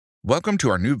Welcome to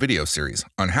our new video series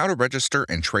on how to register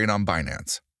and trade on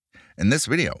Binance. In this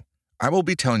video, I will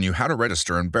be telling you how to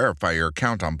register and verify your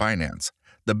account on Binance,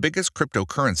 the biggest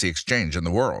cryptocurrency exchange in the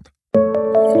world.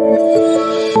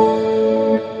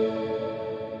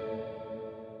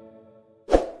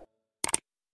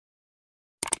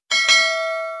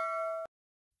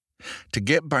 To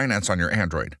get Binance on your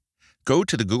Android, go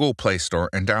to the Google Play Store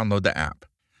and download the app.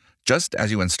 Just as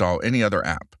you install any other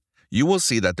app, you will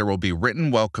see that there will be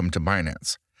written welcome to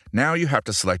Binance. Now you have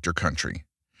to select your country.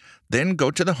 Then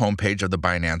go to the homepage of the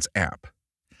Binance app.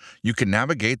 You can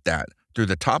navigate that through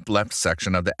the top left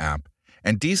section of the app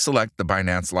and deselect the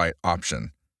Binance Lite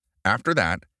option. After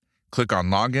that, click on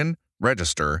Login,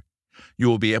 Register. You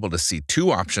will be able to see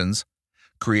two options: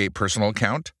 Create Personal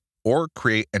Account or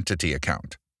Create Entity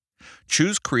Account.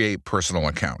 Choose Create Personal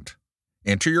Account.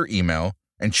 Enter your email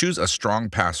and choose a strong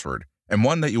password and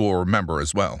one that you will remember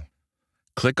as well.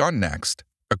 Click on Next.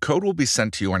 A code will be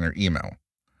sent to you on your email.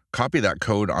 Copy that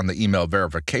code on the email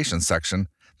verification section,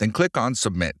 then click on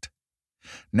Submit.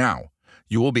 Now,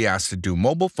 you will be asked to do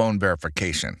mobile phone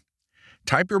verification.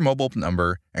 Type your mobile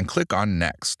number and click on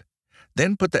Next.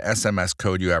 Then put the SMS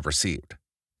code you have received.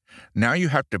 Now you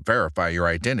have to verify your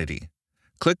identity.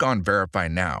 Click on Verify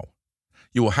Now.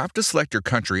 You will have to select your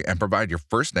country and provide your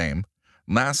first name,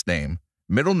 last name,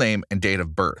 middle name, and date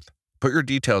of birth. Put your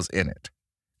details in it.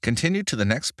 Continue to the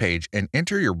next page and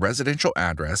enter your residential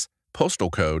address, postal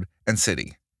code, and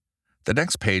city. The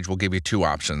next page will give you two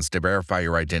options to verify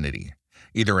your identity,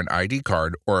 either an ID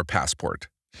card or a passport.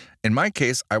 In my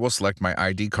case, I will select my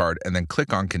ID card and then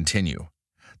click on Continue.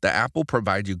 The app will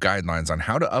provide you guidelines on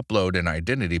how to upload an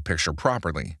identity picture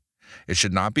properly. It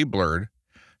should not be blurred,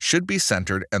 should be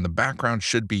centered, and the background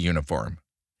should be uniform.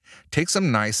 Take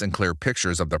some nice and clear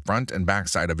pictures of the front and back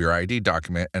side of your ID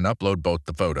document and upload both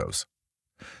the photos.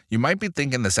 You might be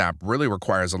thinking this app really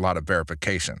requires a lot of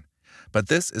verification, but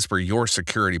this is for your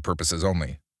security purposes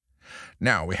only.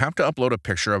 Now we have to upload a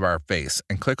picture of our face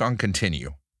and click on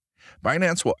Continue.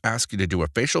 Binance will ask you to do a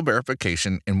facial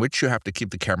verification in which you have to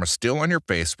keep the camera still on your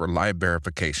face for live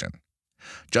verification.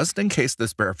 Just in case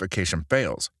this verification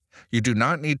fails, you do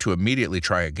not need to immediately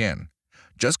try again.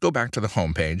 Just go back to the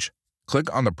home page,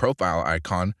 click on the profile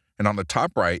icon, and on the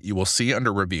top right you will see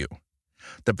under Review.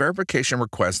 The verification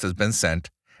request has been sent,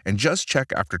 and just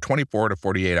check after 24 to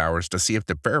 48 hours to see if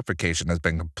the verification has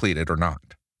been completed or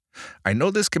not. I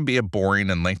know this can be a boring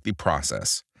and lengthy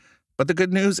process, but the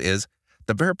good news is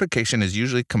the verification is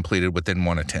usually completed within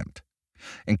one attempt.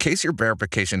 In case your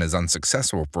verification is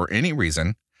unsuccessful for any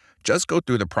reason, just go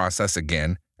through the process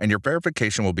again and your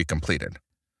verification will be completed.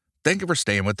 Thank you for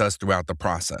staying with us throughout the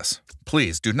process.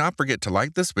 Please do not forget to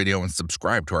like this video and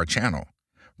subscribe to our channel.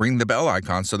 Ring the bell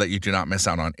icon so that you do not miss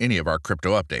out on any of our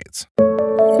crypto updates.